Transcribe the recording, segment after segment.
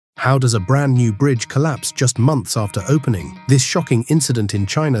How does a brand new bridge collapse just months after opening? This shocking incident in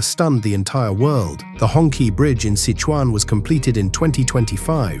China stunned the entire world. The Hongqi Bridge in Sichuan was completed in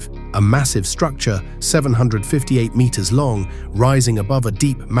 2025, a massive structure 758 meters long, rising above a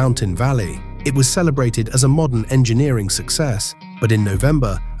deep mountain valley. It was celebrated as a modern engineering success, but in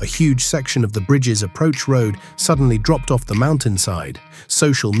November, a huge section of the bridge's approach road suddenly dropped off the mountainside.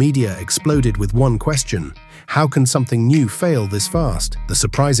 Social media exploded with one question: how can something new fail this fast? The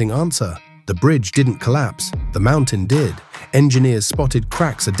surprising answer: the bridge didn't collapse, the mountain did. Engineers spotted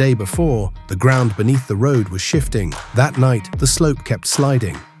cracks a day before. The ground beneath the road was shifting. That night, the slope kept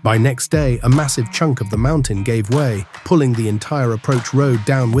sliding. By next day, a massive chunk of the mountain gave way, pulling the entire approach road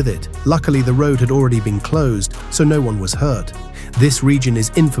down with it. Luckily, the road had already been closed, so no one was hurt. This region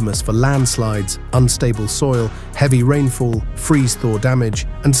is infamous for landslides, unstable soil, heavy rainfall, freeze-thaw damage,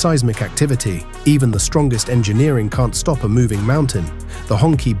 and seismic activity. Even the strongest engineering can't stop a moving mountain. The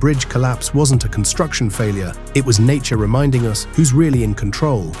Hongqi Bridge collapse wasn't a construction failure, it was nature reminding us who's really in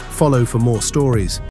control. Follow for more stories.